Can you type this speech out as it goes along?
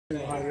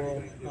High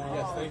world.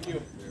 Yes, thank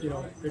you. You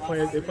know, they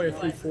play a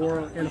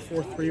 3-4 and a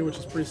 4-3, which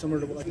is pretty similar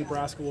to what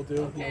Nebraska will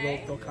do. You know,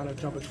 they'll kind of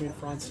jump between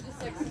fronts.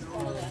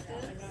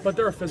 But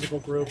they're a physical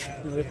group.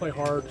 You know, they play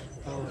hard.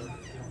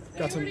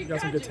 Got some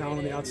good talent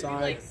on the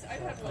outside.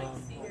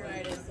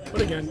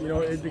 But again, you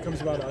know, it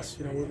becomes about us.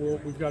 You know,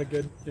 we've got a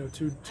good, you know,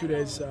 two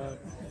days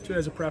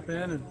of prep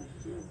in, and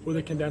with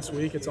a condensed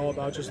week, it's all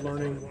about just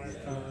learning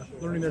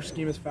their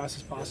scheme as fast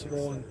as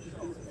possible,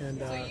 and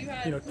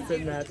you know,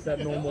 fitting that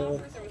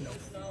normal, you know,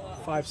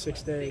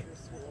 5-6 day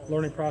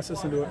learning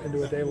process into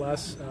a day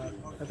less.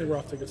 I think we're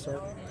off to a good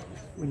start.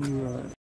 When you